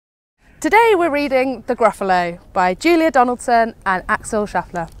Today we're reading The Gruffalo by Julia Donaldson and Axel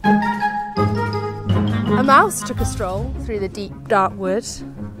Schaffler. A mouse took a stroll through the deep dark wood.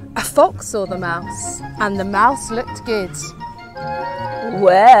 A fox saw the mouse and the mouse looked good.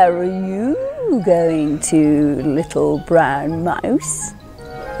 Where are you going to, little brown mouse?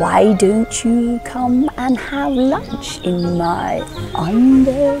 Why don't you come and have lunch in my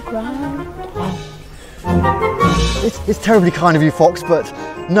underground house? It's terribly kind of you, Fox, but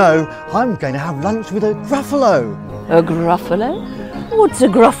no, I'm going to have lunch with a Gruffalo. A Gruffalo? What's a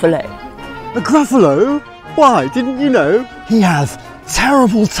Gruffalo? A Gruffalo? Why, didn't you know? He has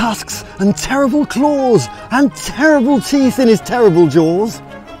terrible tusks and terrible claws and terrible teeth in his terrible jaws.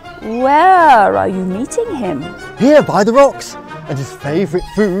 Where are you meeting him? Here by the rocks, and his favourite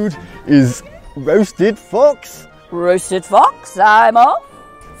food is roasted fox. Roasted fox, I'm off.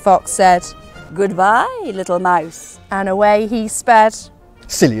 Fox said, Goodbye, little mouse. and away he sped.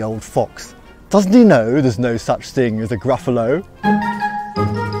 Silly old fox. Doesn't he know there's no such thing as a Gruffalo?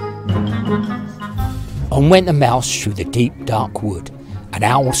 On went the mouse through the deep dark wood. An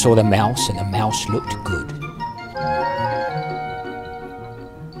owl saw the mouse and the mouse looked good.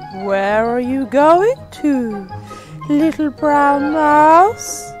 Where are you going to, little brown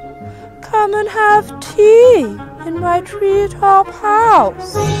mouse? Come and have tea in my treetop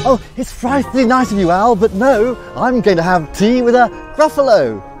house. Oh, it's frightfully nice of you, Owl, but no, I'm going to have tea with a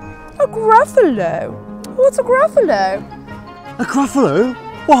Gruffalo. A Gruffalo? What's a Gruffalo? A Gruffalo?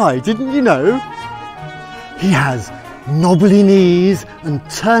 Why, didn't you know? He has knobbly knees and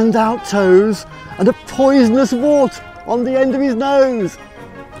turned out toes and a poisonous wart on the end of his nose.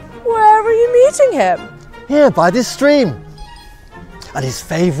 Where are you meeting him? Here by this stream. And his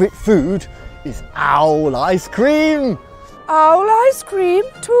favourite food is owl ice cream. Owl ice cream,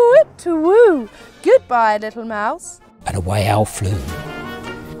 to-it, to-woo. Goodbye, little mouse. And away owl flew.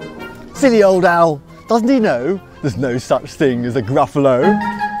 Silly old owl, doesn't he know there's no such thing as a Gruffalo?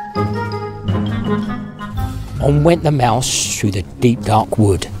 On went the mouse through the deep dark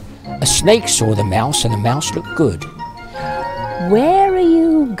wood. A snake saw the mouse and the mouse looked good. Where are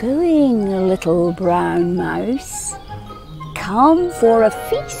you going, little brown mouse? Come for a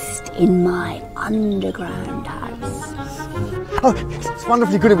feast in my underground house. Oh, it's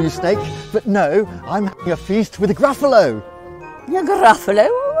wonderfully good of you, Snake, but no, I'm having a feast with a Gruffalo. A Gruffalo?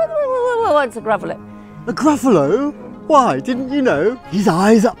 What's a Gruffalo? A Gruffalo? Why, didn't you know? His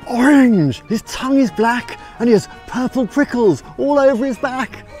eyes are orange, his tongue is black, and he has purple prickles all over his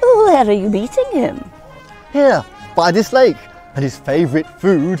back. Where are you meeting him? Here, by this lake, and his favourite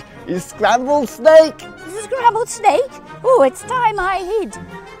food is scrambled snake. Scrambled snake? Oh, it's time I hid.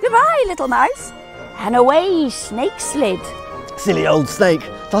 Goodbye, little mouse. And away Snake slid. Silly old snake,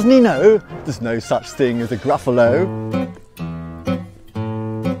 doesn't he know there's no such thing as a Gruffalo?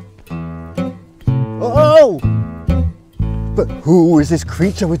 Oh! But who is this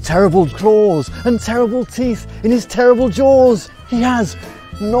creature with terrible claws and terrible teeth in his terrible jaws? He has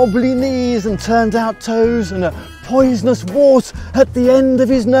knobbly knees and turned out toes and a poisonous wart at the end of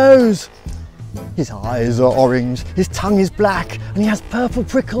his nose. His eyes are orange, his tongue is black, and he has purple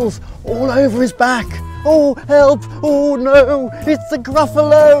prickles all over his back. Oh, help! Oh no, it's the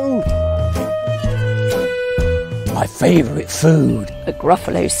Gruffalo! My favourite food. The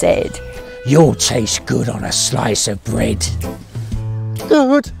Gruffalo said. You'll taste good on a slice of bread.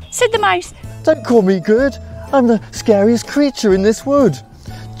 Good? Said the mouse. Don't call me good. I'm the scariest creature in this wood.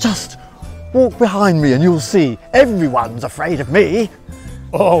 Just walk behind me and you'll see everyone's afraid of me.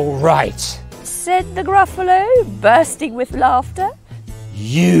 All right. Said the Gruffalo, bursting with laughter.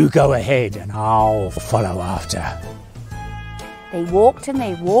 You go ahead and I'll follow after. They walked and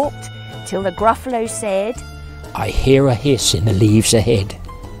they walked till the Gruffalo said, I hear a hiss in the leaves ahead.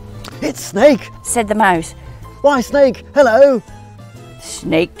 It's Snake. Said the mouse. Why, Snake, hello.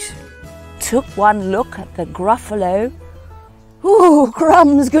 Snake took one look at the Gruffalo. Ooh,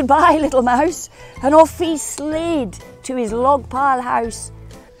 crumbs, goodbye, little mouse. And off he slid to his log pile house.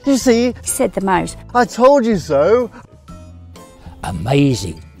 You see, Said the mouse. I told you so.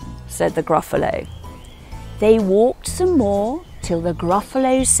 Amazing. Said the Gruffalo. They walked some more till the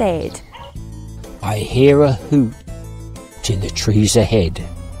Gruffalo said, I hear a hoot in the trees ahead.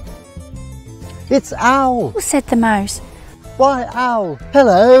 It's Owl. Said the mouse. Why, Owl,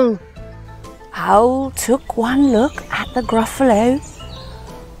 hello. Owl took one look at the Gruffalo.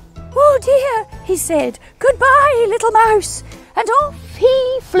 Oh dear, he said, goodbye, little mouse. And off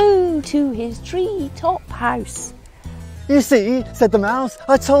he flew to his treetop house. You see, said the mouse,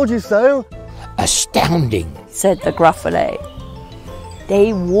 I told you so. Astounding. Said the Gruffalo.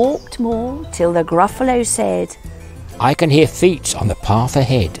 They walked more till the Gruffalo said, I can hear feet on the path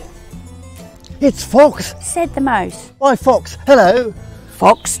ahead. It's Fox, said the mouse. Why, Fox, hello.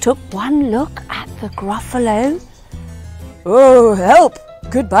 Fox took one look at the Gruffalo. Oh, help!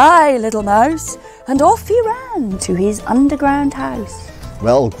 Goodbye, little mouse. And off he ran to his underground house.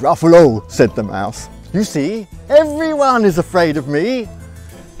 Well, Gruffalo, said the mouse, you see, everyone is afraid of me.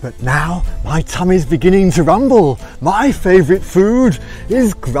 But now my tummy's beginning to rumble. My favourite food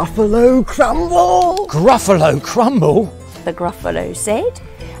is Gruffalo crumble. Gruffalo crumble? The Gruffalo said,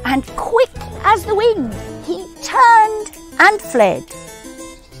 and quick as the wind he turned and fled.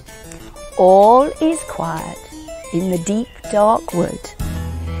 All is quiet in the deep dark wood.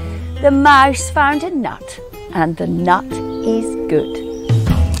 The mouse found a nut, and the nut is good.